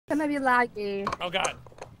gonna be laggy. Oh god,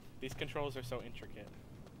 these controls are so intricate.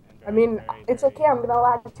 I mean, it's very... okay, I'm gonna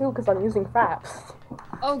lag too because I'm using fraps.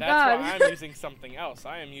 Oh That's god. why I'm using something else.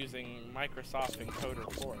 I am using Microsoft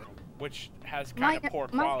Encoder 4, which has kind of poor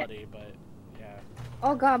quality, but yeah.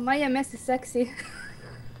 Oh god, my MS is sexy.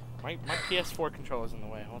 My PS4 controller's in the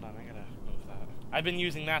way. Hold on, I gotta move that. I've been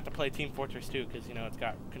using that to play Team Fortress 2 because, you know, it's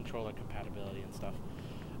got controller compatibility and stuff.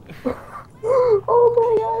 Oh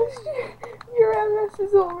my gosh, your MS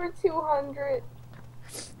is over 200.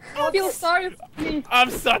 I feel sorry for me. I'm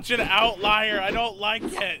such an outlier. I don't like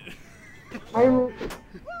it.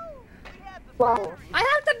 Wow. I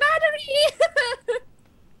have the battery.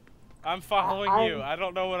 I'm following you. I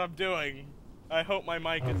don't know what I'm doing. I hope my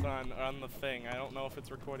mic is on the thing. I don't know if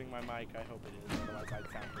it's recording my mic. I hope it is. Otherwise, I'd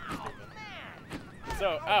sound pretty stupid.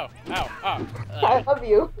 So, I love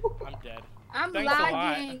you. I'm dead. I'm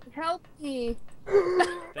lagging. Help me.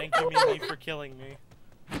 Thank you, Mimi, for killing me.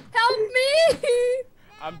 Help me.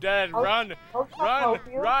 I'm dead. Run! Run!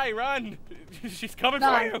 Rai, run! She's coming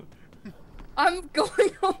for you! I'm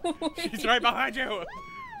going away. She's right behind you!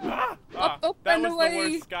 That was the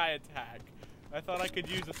worst sky attack. I thought I could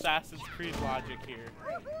use Assassin's Creed logic here.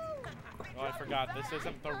 Oh, I forgot. This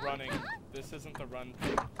isn't the running. This isn't the run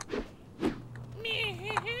thing.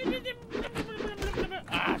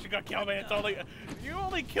 She's gonna kill me. It's only... You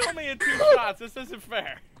only kill me in 2 shots. This isn't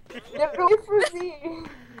fair. Get away from me.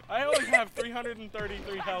 I only have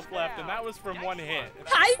 333 health left, and that was from 1 hit.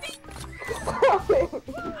 I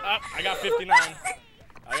got 59.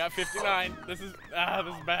 I got 59. This is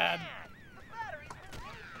bad.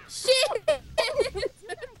 Shit!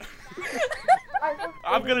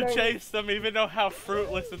 I'm gonna chase them, even though how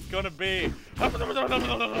fruitless it's gonna be. They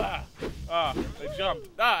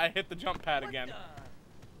jumped. I hit the jump pad again.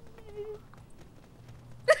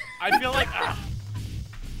 I feel like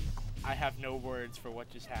I have no words for what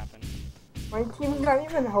just happened. My team's not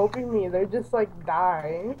even helping me. They're just like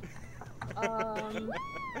dying.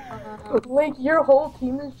 Like your whole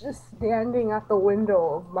team is just standing at the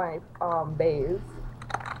window of my base.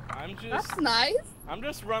 That's nice. I'm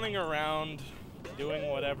just running around doing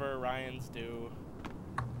whatever Ryans do.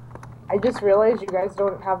 I just realized you guys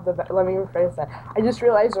don't have the let me rephrase that. I just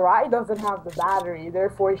realized Rai doesn't have the battery,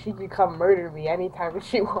 therefore she could come murder me anytime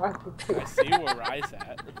she wanted to. I see where Rai's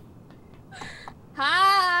at.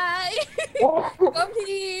 Hi! Come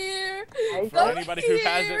here! For anybody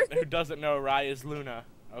who doesn't know, Rai is Luna,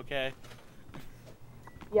 okay?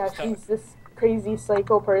 Yeah, she's this crazy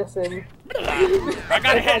psycho person. I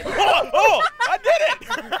got a hit! Oh! I did it!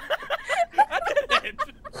 I did it!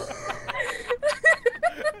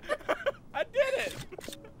 I did it!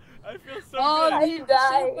 I feel so good. I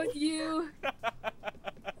died with you.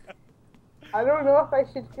 I don't know if I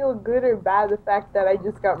should feel good or bad the fact that I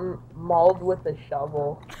just got mauled with a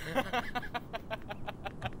shovel.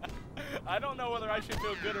 I don't know whether I should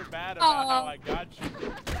feel good or bad about how I got you.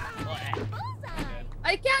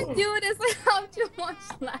 I can't do this, I have too much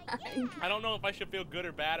lag. I don't know if I should feel good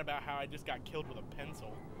or bad about how I just got killed with a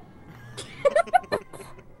pencil.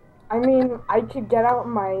 I mean, I could get out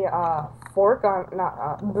my fork on,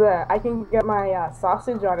 I can get my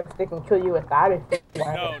sausage on a stick and kill you with that if you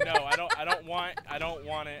want. No, I don't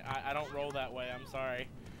want it. I don't roll that way. I'm sorry.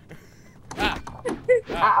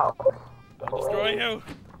 Ow. I'll destroy you.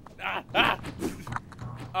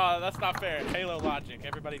 Oh, that's not fair. Halo logic.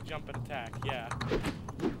 Everybody jump and attack. Yeah.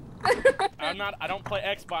 I don't play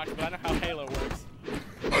Xbox, but I know how Halo works.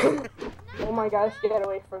 Oh my gosh, get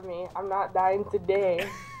away from me. I'm not dying today.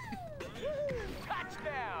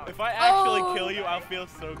 If I actually kill you, I'll feel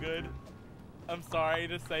so good. I'm sorry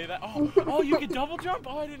to say that. Oh, you can double jump?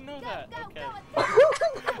 Oh, I didn't know that. Okay.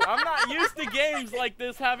 I'm not used to games like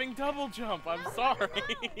this having double jump. I'm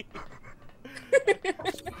sorry.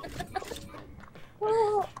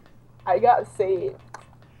 I got saved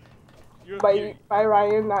by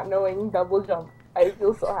Ryan not knowing double jump. I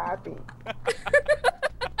feel so happy.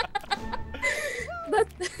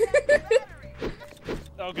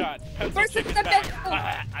 Oh god, pencil chick is back.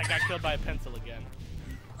 I got killed by a pencil again.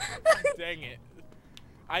 Dang it.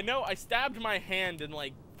 I know I stabbed my hand in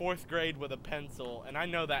like 4th grade with a pencil, and I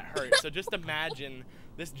know that hurt. So just imagine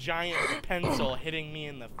this giant pencil hitting me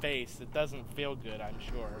in the face. It doesn't feel good, I'm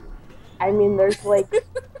sure. I mean, there's like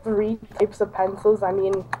 3 types of pencils. I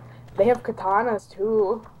mean, they have katanas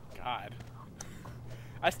too. God.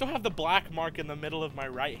 I still have the black mark in the middle of my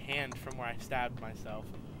right hand from where I stabbed myself.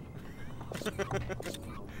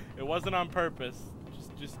 It wasn't on purpose.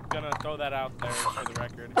 Just gonna throw that out there for the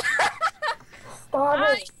record. Stop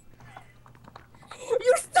it!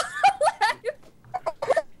 You stole it!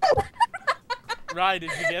 Rai,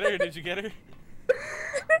 did you get her? Did you get her?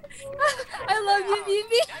 love you,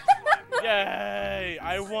 Bibi. Yay!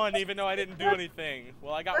 I won even though I didn't do anything.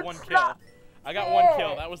 Well, I got one kill. I got one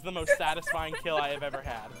kill. That was the most satisfying kill I have ever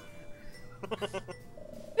had.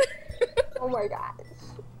 Oh my gosh.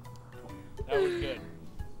 That was good.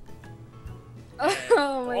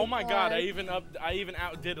 Oh my god, I even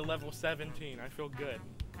outdid a level 17. I feel good.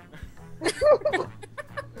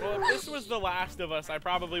 Well, if this was The Last of Us, I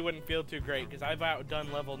probably wouldn't feel too great because I've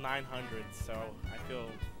outdone level 900, so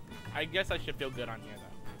I guess I should feel good on here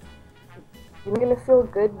though. I'm gonna feel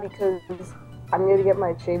good because I'm gonna get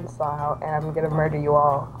my chainsaw out and I'm gonna murder you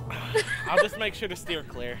all. I'll just make sure to steer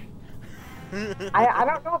clear. I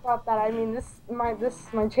don't know about that. I mean, my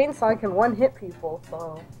chainsaw can one-hit people,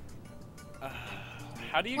 so.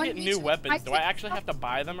 How do you get new weapons? Do I actually have to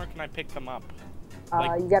buy them or can I pick them up?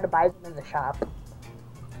 You gotta buy them in the shop.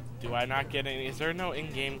 Do I not get any? Is there no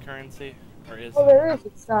in-game currency, or is? Oh, there is.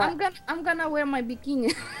 It's not. I'm gonna wear my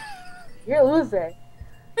bikini. You're a loser.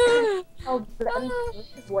 Oh,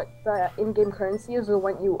 is what the in-game currency is, or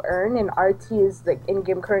what you earn, and RT is the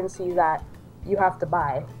in-game currency that you have to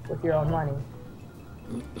buy with your own money.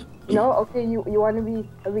 No, okay, you want to be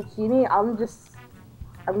a bikini? I'm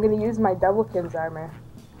gonna use my Devilkin's armor.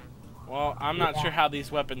 Well, I'm not sure how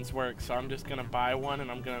these weapons work, so I'm just gonna buy one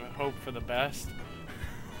and I'm gonna hope for the best.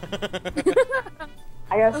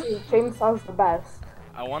 I guess chainsaw's the best.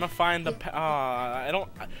 I want to find the.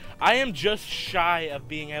 I am just shy of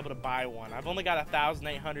being able to buy one. I've only got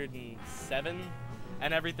 1,807,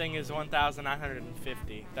 and everything is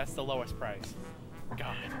 1,950. That's the lowest price.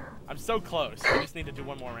 God, I'm so close. I just need to do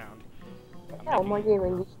one more round. Yeah, one more game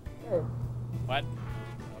and you should be good. What?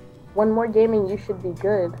 One more game and you should be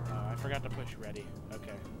good. I forgot to push ready.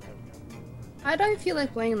 Okay, there we go. I don't feel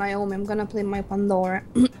like playing Naomi. I'm gonna play my Pandora.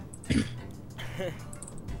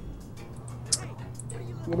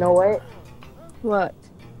 You know what? What?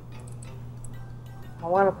 I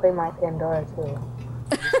want to play my Pandora too.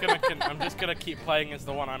 I'm just gonna keep playing as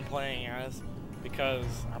the one I'm playing as because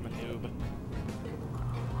I'm a noob.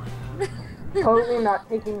 Totally not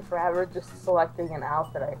taking forever, just selecting an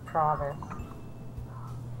outfit, I promise.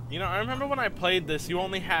 You know, I remember when I played this, you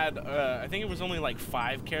only had, I think it was only like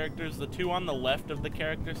 5 characters. The 2 on the left of the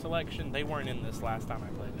character selection, they weren't in this last time I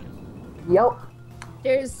played it. Yep.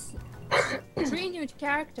 There's 3 new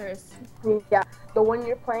characters. Yeah, the one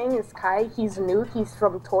you're playing is Kai. He's new. He's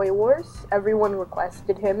from Toy Wars. Everyone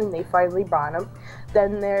requested him, and they finally brought him.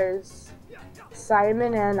 Then there's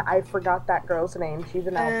Simon, and I forgot that girl's name. She's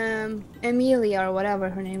an elf. Emilia or whatever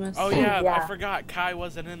her name is. Oh yeah, Yeah. I forgot Kai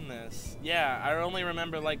wasn't in this. Yeah, I only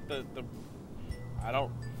remember like the I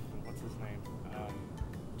don't, what's his name?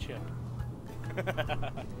 Chip.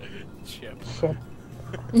 Chip. Shit.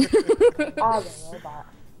 Oh, the robot.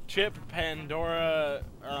 Chip, Pandora,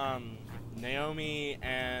 Naomi,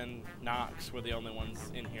 and Nox were the only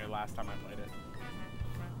ones in here last time I played it.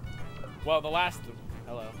 Well,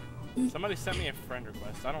 hello. Somebody sent me a friend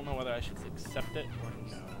request. I don't know whether I should accept it or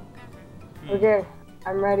no. Okay,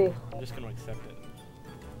 I'm ready. I'm just gonna accept it.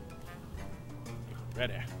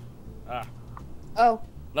 Ready. Oh.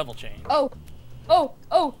 Level change. Oh.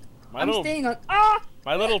 I'm staying on.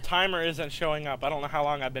 My little timer isn't showing up. I don't know how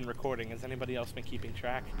long I've been recording. Has anybody else been keeping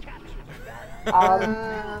track?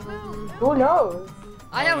 Who knows?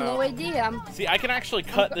 I have no idea. See, I can actually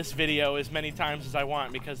cut this video as many times as I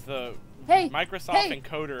want because the Microsoft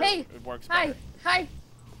encoder works better. Hi.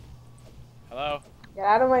 Hello? Get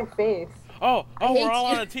out of my face. Oh, we're all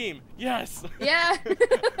on a team. Yes. Yeah.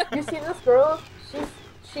 You see this girl?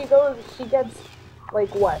 She gets like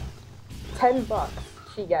what? $10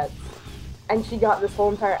 she gets. And she got this whole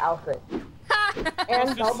entire outfit.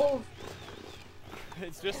 And doubles.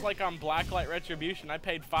 It's just like on Blacklight Retribution. I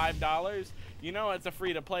paid $5. You know it's a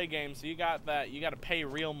free-to-play game, so you got to pay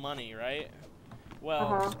real money, right?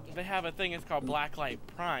 Well, they have a thing. It's called Blacklight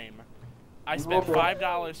Prime. I spent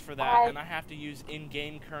 $5 for that, and I have to use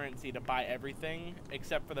in-game currency to buy everything,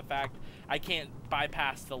 except for the fact I can't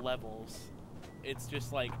bypass the levels. It's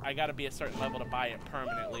just like I got to be a certain level to buy it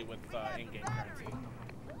permanently with in-game currency.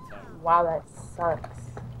 So. Wow, that sucks.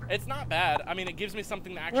 It's not bad. I mean, it gives me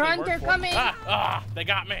something to actually Run, work they're for. coming! They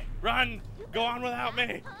got me. Run! Go on without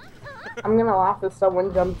me. I'm gonna laugh if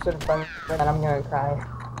someone jumps in front of me and I'm gonna cry.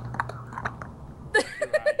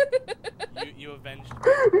 You avenged me.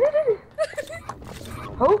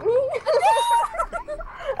 Help me!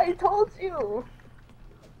 I told you!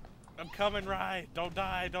 I'm coming, Rai. Don't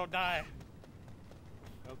die, don't die.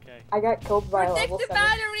 Okay. I got killed by a level 7. Protect the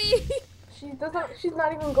battery! She's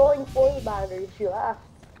not even going for the battery. She left.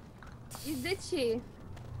 Did she?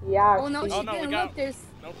 Yeah. Oh no, she no, didn't. we got... Look, there's...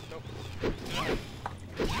 Nope.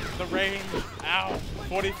 The range. Ow.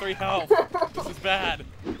 43 health. This is bad.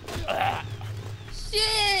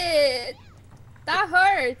 Shit! That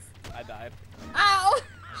hurts. I died. Ow!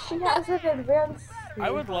 She has an advanced. I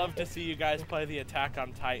would love to see you guys play the Attack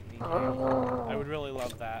on Titan game. I would really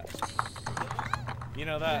love that. You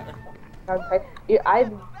know that?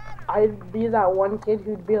 I'd be that one kid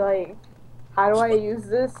who'd be like, how do I use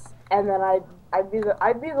this? And then I'd be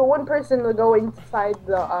the one person to go inside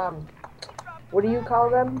the what do you call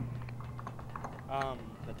them?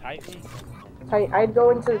 The Titans? I'd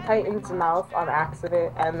go into the Titan's mouth on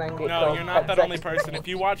accident and then get killed. No, you're not that only person. If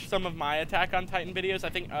you watch some of my Attack on Titan videos, I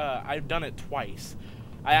think I've done it twice.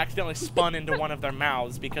 I accidentally spun into one of their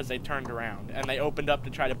mouths because they turned around and they opened up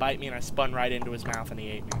to try to bite me, and I spun right into his mouth and he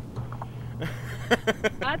ate me.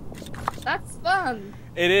 That's fun.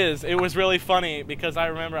 It is. It was really funny because I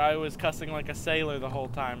remember I was cussing like a sailor the whole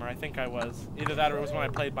time, or I think I was. Either that or it was when I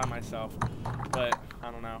played by myself. But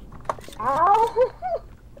I don't know. Ow!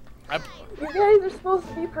 You guys are supposed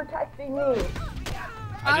to be protecting me.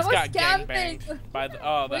 I just got camping. gangbanged by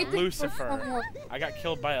that Lucifer. I got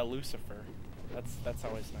killed by a Lucifer. That's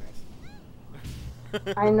always nice.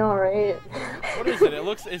 I know, right? What is it?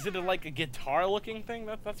 Is it like a guitar-looking thing?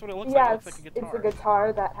 That's what it looks like. Yeah, It looks like a guitar. it's a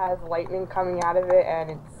guitar that has lightning coming out of it,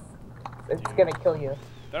 and it's gonna kill you.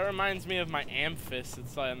 That reminds me of my Amphis.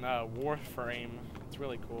 It's on Warframe. It's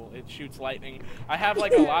really cool. It shoots lightning. I have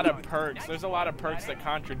like a lot of perks. There's a lot of perks that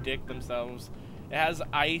contradict themselves. It has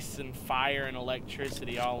ice and fire and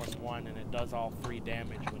electricity all in one, and it does all 3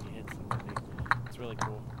 damage when you hit somebody. It's really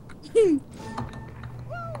cool.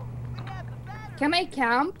 Can I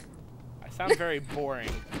camp? I sound very boring.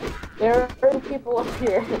 There are people up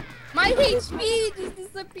here. My HP just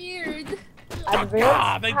disappeared. Oh,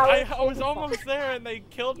 God, I was almost there, and they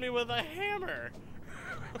killed me with a hammer.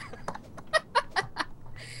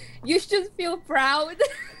 You should feel proud.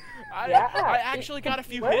 I actually got a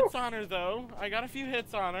few hits on her, though. I got a few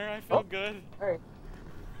hits on her. I feel good. Alright.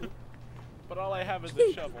 But all I have is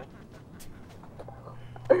a shovel.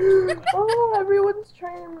 Oh, everyone's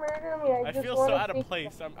trying to murder me. I just feel so out of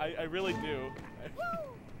place. I really do.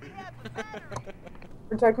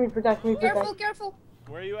 Protect me, protect me, protect me. Careful, careful.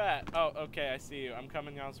 Where are you at? Oh, okay, I see you. I'm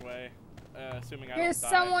coming y'all's way. Assuming I don't There's die.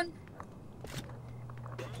 someone.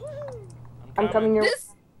 I'm coming your way.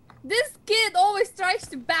 This kid always tries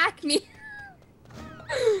to back me.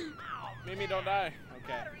 Mimi, don't die.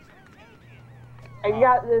 Okay. I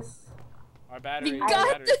got this. Our battery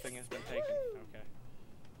this. thing has been taken. Okay.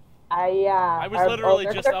 I was literally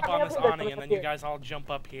just they're up on coming this up here, awning, and then they're you guys all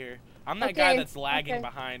jump up here. I'm that Okay, guy that's lagging okay.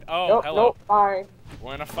 behind. Oh, Nope, hello. nope, fine.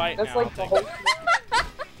 We're in a fight That's now. like the whole team.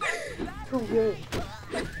 Too good.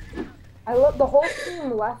 I love the whole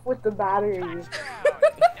team left with the batteries.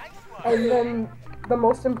 And then the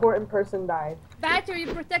most important person died. Battery,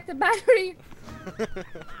 protect the battery. What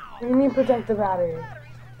do you mean protect the battery?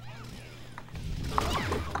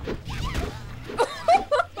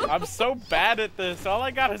 I'm so bad at this. All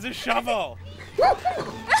I got is a shovel.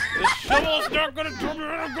 The shovel's not gonna do me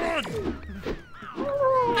any good.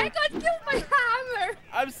 I got killed by hammer.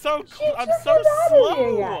 I'm so She I'm took so the battery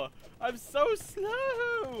slow. again. I'm so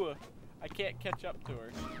slow. I can't catch up to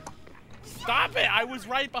her. Stop it! I was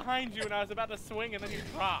right behind you and I was about to swing and then you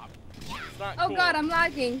dropped. It's not Oh cool. God, I'm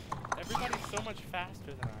lagging. Everybody's so much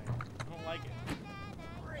faster than I am. I don't like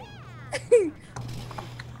it.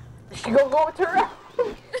 She go to her.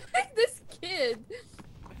 This kid.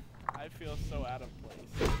 I feel so out of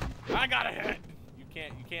place. I got a hit. You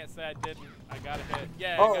can't say I didn't. I got a hit.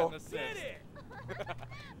 Yeah, I got an assist.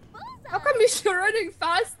 How come you're running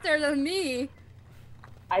faster than me?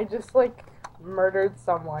 I just like murdered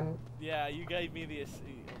someone. Yeah, you gave me the.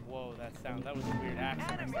 Whoa, that was a weird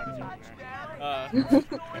accent I started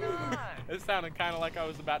doing there. It sounded kind of like I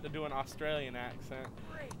was about to do an Australian accent.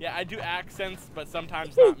 Yeah, I do accents, but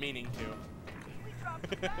sometimes not meaning to.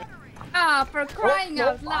 Ah, for crying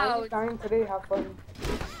out loud. I'm dying today, have fun.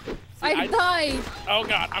 I died. Oh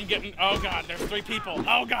God, oh God, there's 3 people.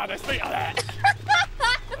 Oh God, there's 3. I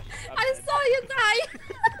saw you die.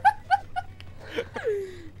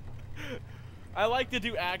 I like to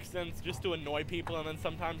do accents just to annoy people, and then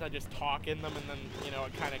sometimes I just talk in them, and then, you know,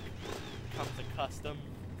 it kind of becomes a custom,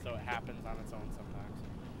 so it happens on its own sometimes.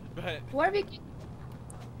 But Where are we?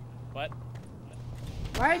 what?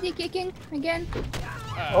 Why are they kicking again?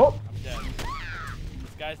 Oh. I'm dead.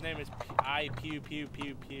 This guy's name is Pew Pew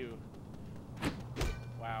Pew Pew.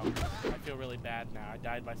 Wow, I feel really bad now. I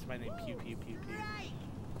died by somebody named Pew Pew Pew Pew.